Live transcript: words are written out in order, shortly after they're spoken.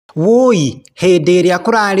Woi, hĩndĩ ĩrĩa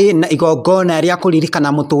kũrarĩ na igongona rĩa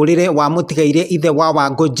kũririkana mũtũrĩre wa mũtigaire ithe wa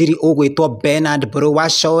Wangûnjiri ũgwĩtwo Bernard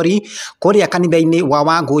Wachori kũrĩa kanitha-inĩ wa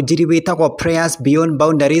Wangûnjiri wĩtagwo Prayers Beyond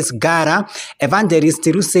Boundaries Ngara, Evangelist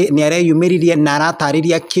Lucy nĩareyumĩririe na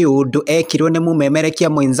aratarĩria kĩũndũ ekirwo nĩ mũmemerekia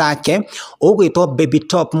mwenzake ũgwĩtwo Baby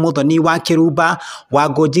Top Muthoni Wakîrumba.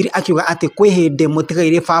 Wangûnjiri akiuga atĩ kwĩ hĩndĩ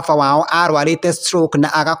mũtigaire baba wao arwarĩte stroke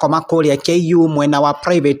na agakoma kũrĩa KU mwena wa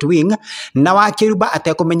private wing, na Wakîrumba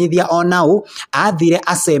atekũmenyithia onao athire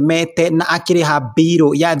acemete na akĩrĩha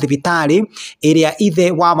mbirũ ya thibitarĩ ĩrĩa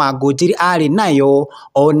ithe wa Wangûnjiri arĩ nayo.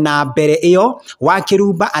 Ona mbere ĩyo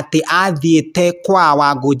Wakîrumba atĩ athiĩte kwa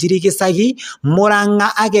Wangûnjiri gĩcagi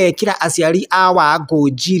Mũrang'a agekĩra aciari a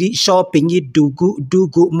Wangûnjiri shopping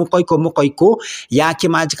ndungu mũkoiko ya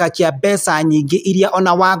kĩmanjĩka kĩa mbeca nyingĩ iria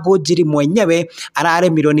ona Wangûnjiri mwenyewe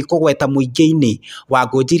araremirwo nĩ kũgweta mũingĩ-inĩ.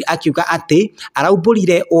 Wangûnjiri akiuga atĩ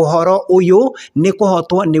araumbũrire ũhoro ũyũ nĩ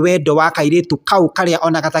kũhotwo nĩ wendo wa kairĩtu kau karĩa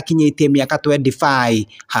ona gatakinyĩtie mĩaka 25.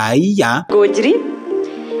 Haiya Wangûnjiri,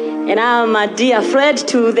 and I'm a dear friend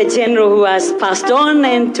to the general who has passed on,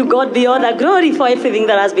 and to God be all the glory for everything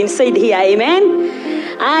that has been said here. Amen.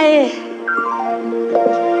 I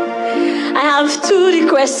have two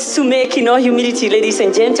requests to make in all humility, ladies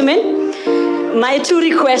and gentlemen. My two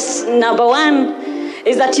requests, number one,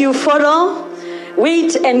 is that you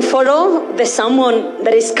wait and follow the sermon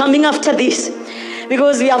that is coming after this.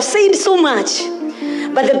 Because we have said so much,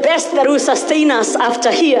 but the best that will sustain us after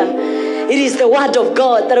here, it is the word of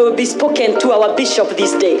God that will be spoken to our bishop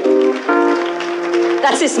this day.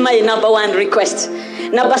 That is my number one request.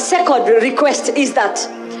 Number second request is that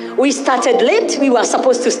we started late. We were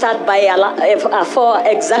supposed to start by 4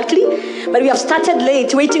 exactly, but we have started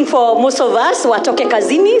late, waiting for most of us who are toke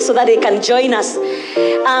kazini so that they can join us.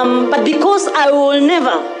 But because I will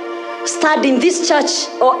never start in this church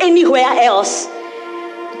or anywhere else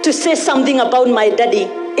to say something about my daddy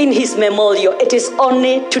in his memorial, it is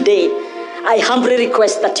only today. I humbly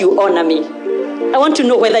request that you honor me. I want to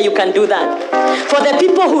know whether you can do that. For the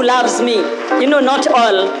people who loves me, not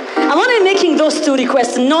all. I'm only making those two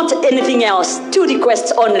requests, not anything else. Two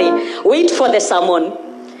requests only. Wait for the sermon.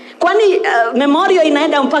 Kwani memorial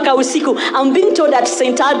inaenda mpaka usiku. I'm being told at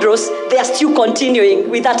St. Andrews they are still continuing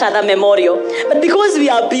with that other memorial. But because we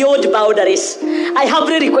are beyond boundaries, I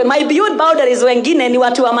humbly request, my beyond boundaries wengine ni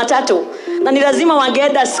watu wa matatu. Na ni lazima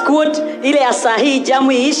wangeenda squad ile ya sahi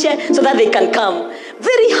jamu iishe so that they can come.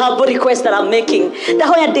 Very humble request that I'm making.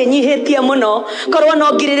 Ndahoya ndĩnyihĩtie mũno korwo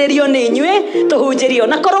no ngirĩrĩrio nĩ inyuĩ tũhunjĩrio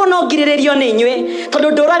na korwo no ngirĩrĩrio nĩ inyuĩ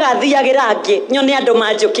tondũ ndũraga thiagĩra angĩ nyone andũ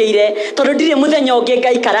manjũkĩire tondũ ndirĩ mũthenya ũngĩ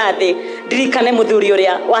ngaikara thĩ ndirikane mũthuri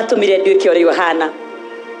ũrĩa watũmire nduĩke ũrĩa ũhana.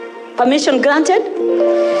 Permission granted?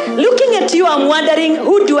 Looking at you, I'm wondering,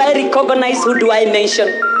 who do I recognize, who do I mention?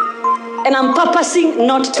 And I'm purposing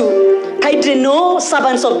not to. Kindly know,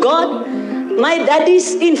 servants of God, my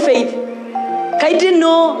daddies in faith. Kindly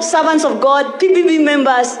know, servants of God, PBB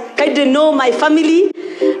members. Kindly know my family,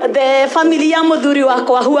 the family ya mũthuri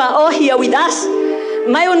wakwa who are all here with us.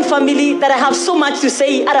 My own family that I have so much to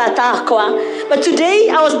say arata akwa. But today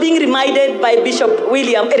I was being reminded by Bishop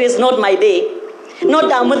William, it is not my day. Not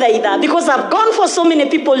Damuda either, because I've gone for so many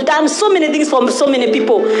people, done so many things for so many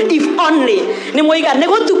people. If only Nemoiga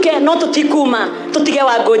negotuke not to tikuma to tige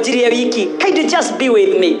Wangûnjiri wiki. Kindly just be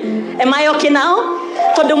with me. Am I okay now?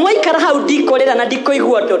 Tondu mwaikara hau ndikorera na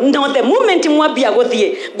ndikoigua ndo no the moment mwambia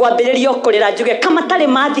guthie ngwambiriria okorera njuge kama tari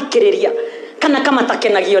mathikiriria kana kama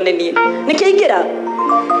takenagio nĩ niĩ nikĩingĩra.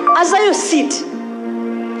 As I sit,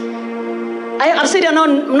 I've said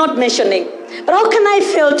I'm not mentioning, but how can I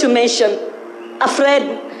fail to mention a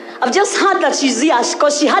friend? I've just heard that she's here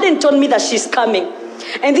because she hadn't told me that she's coming.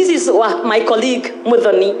 And this is my colleague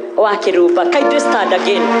Muthoni Wakîrumba. Kindly stand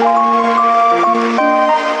again.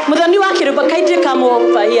 Muthoni Wakîrumba, kindly come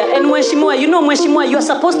over here. And Mheshimiwa, Mheshimiwa, you are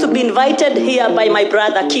supposed to be invited here by my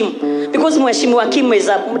brother Kim, because Mheshimiwa Kim is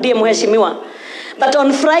a dear Mheshimiwa. But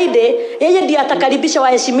on Friday, yeye ndiye atakaribisha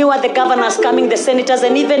waheshimiwa, the governors coming, the senators,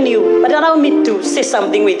 and even you. But allow me to say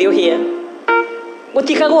something with you here.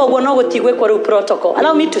 Protocol.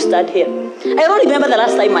 Allow me to start here. I don't remember the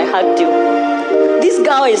last time I hugged you. This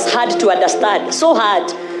girl is hard to understand. So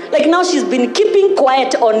hard. Like now she's been keeping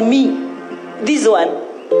quiet on me. This one.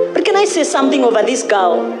 But can I say something over this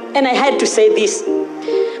girl? And I had to say this.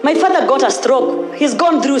 My father got a stroke. He's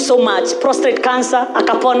gone through so much. Prostate cancer,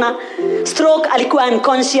 akapona. Stroke, alikuwa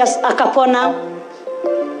unconscious, akapona.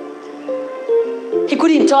 He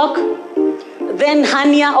couldn't talk. Then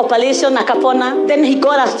hernia operation, akapona. Then he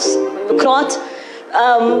got a clot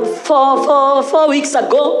 4 weeks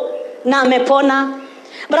ago. Na amepona.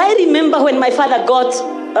 But I remember when my father got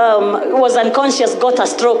was unconscious got a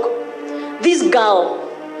stroke. This girl,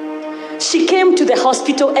 she came to the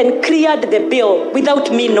hospital and cleared the bill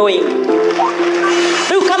without me knowing.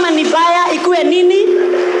 Riu kama ni baya ikuwe nini?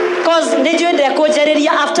 Because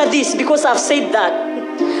after this, because I've said that.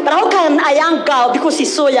 But how can a young girl, because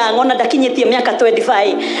she's so young, ona dakinyetie miaka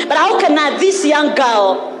 25, but how can this young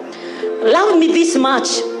girl love me this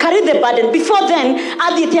much, carry the burden? Before then,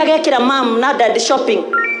 athiete agekira mom na dad shopping.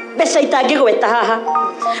 Beca itangigweta haha.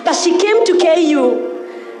 But she came to KU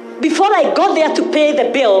before I got there to pay the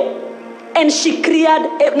bill, and she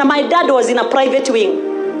cleared. Now my dad was in a private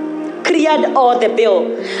wing, cleared all the bill.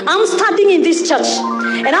 I'm standing in this church,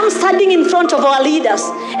 and I'm standing in front of our leaders,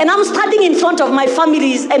 and I'm standing in front of my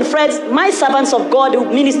families and friends, my servants of God who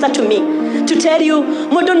minister to me, to tell you,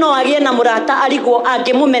 mundu no agie na murata arigwo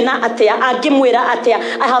angimumena atia, angimwira atia.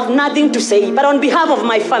 I have nothing to say, but on behalf of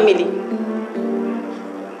my family,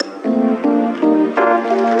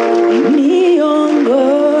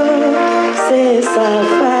 se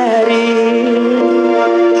safari.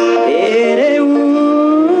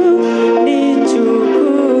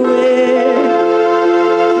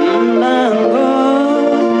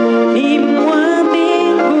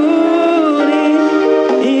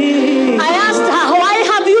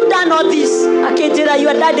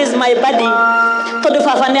 Your dad is my buddy.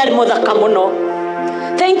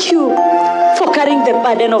 Thank you for carrying the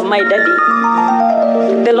burden of my daddy.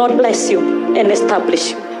 The Lord bless you and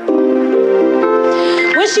establish you.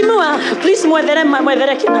 Please,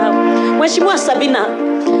 Mheshimiwa Sabina,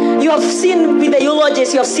 you have seen with the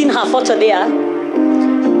eulogies, you have seen her photo there.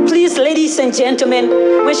 Please, ladies and gentlemen,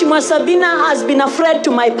 Mheshimiwa Sabina has been a friend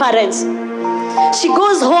to my parents. She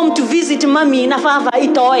goes home to visit mommy na fafa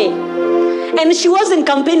itoe. And she wasn't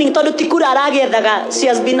campaigning. She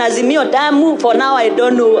has been Azimio Damu. For now, I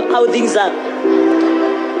don't know how things are.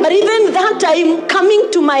 But even that time, coming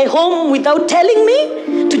to my home without telling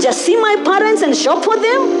me, to just see my parents and shop for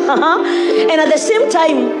them. And at the same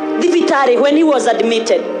time, Divitari, when he was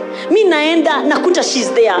admitted, mi naenda nakuta she's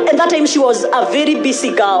there. And that time she was a very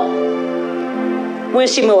busy girl.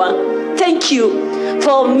 Mheshimiwa, thank you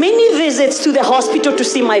for many visits to the hospital to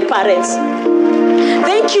see my parents.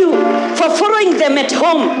 Thank you for following them at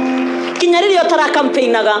home.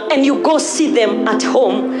 And you go see them at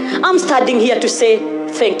home. I'm standing here to say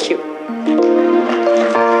thank you.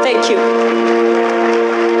 Thank you.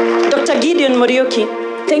 Dr. Gideon Morioki,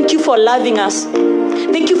 thank you for loving us.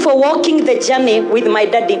 Thank you for walking the journey with my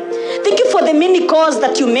daddy. Thank you for the many calls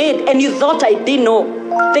that you made and you thought I didn't know.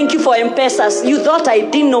 Thank you for M-Pesas. You thought I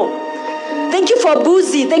didn't know. Thank you for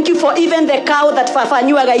Buzi. Thank you for even the cow that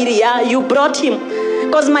Fafanyuaga Iria. You brought him.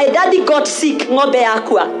 Because my daddy got sick. Ng'ombe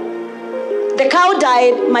akua. The cow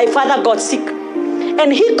died. My father got sick.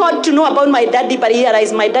 And he got to know about my daddy, but he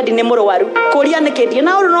realized my daddy nemorowaru.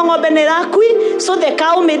 So the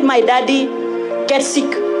cow made my daddy get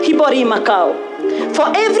sick. He brought him a cow.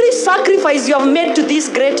 For every sacrifice you have made to this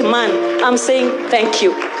great man, I'm saying thank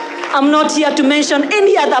you. I'm not here to mention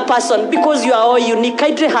any other person because you are all unique.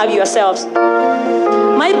 Kindly hug yourselves.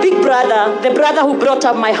 My big brother, the brother who brought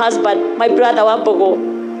up my husband, my brother Wabogo,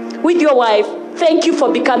 with your wife, thank you for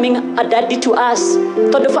becoming a daddy to us.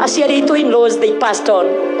 In-laws, they passed on.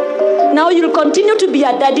 Now you'll continue to be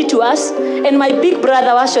a daddy to us, and my big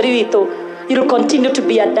brother Washorito, you'll continue to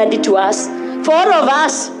be a daddy to us. For all of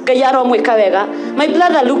us, my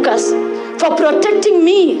brother Lucas, for protecting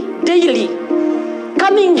me daily.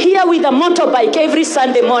 Coming here with a motorbike every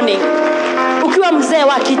Sunday morning. Ukiwa mzee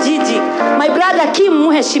wa kijiji. My brother Kim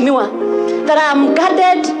Mheshimiwa, that I am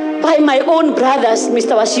guarded by my own brothers,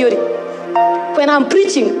 Mr. Washiori. When I'm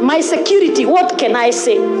preaching, my security, what can I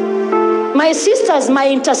say? My sisters, my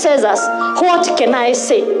intercessors, what can I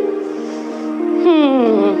say?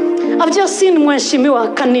 I've just seen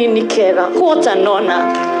Mheshimiwa Kanini Kega. What an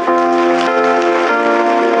honor.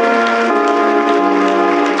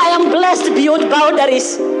 Blessed beyond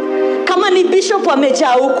boundaries. Kama ni bishop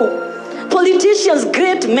wamejaa huku. Politicians,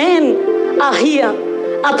 great men are here.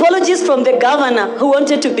 Apologies from the governor who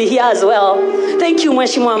wanted to be here as well. Thank you,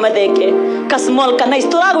 Mheshimiwa Madeke. Kasmol kana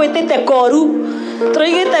istoragwetete koru.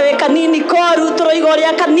 Troigete we kanini koru,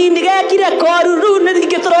 troigoria kanini gekire koru ru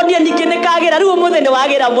nikitoronia nikinekagera ru muthe ni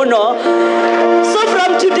wagera muno. So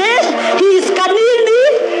from today he is kanini.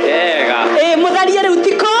 Yega. Mutharia ru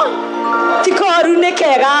tiko. A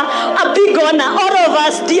big honor, all of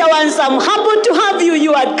us, dear ones. I'm happy to have you.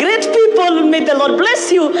 You are great people. May the Lord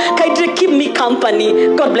bless you. Kindly keep me company.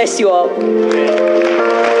 God bless you all.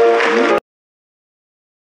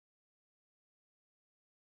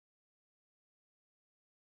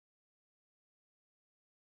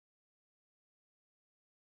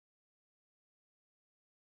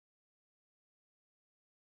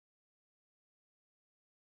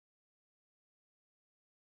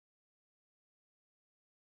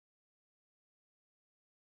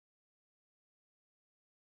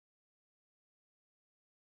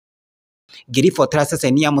 ngĩribotera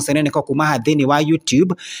ceceni ya mũceneneko kuma haha thĩinĩ wa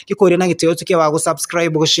YouTube gĩkũria na gĩtĩo tuke wa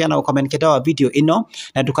gũsubscribe gũshare na gũcomment kĩnda wa video ĩno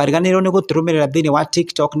na ndũkariganĩrwo nĩ gũtũrũmĩrĩra thĩinĩ wa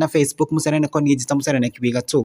TikTok na Facebook mũceneneko niĩ njĩta mũceneneki wĩ gatũ.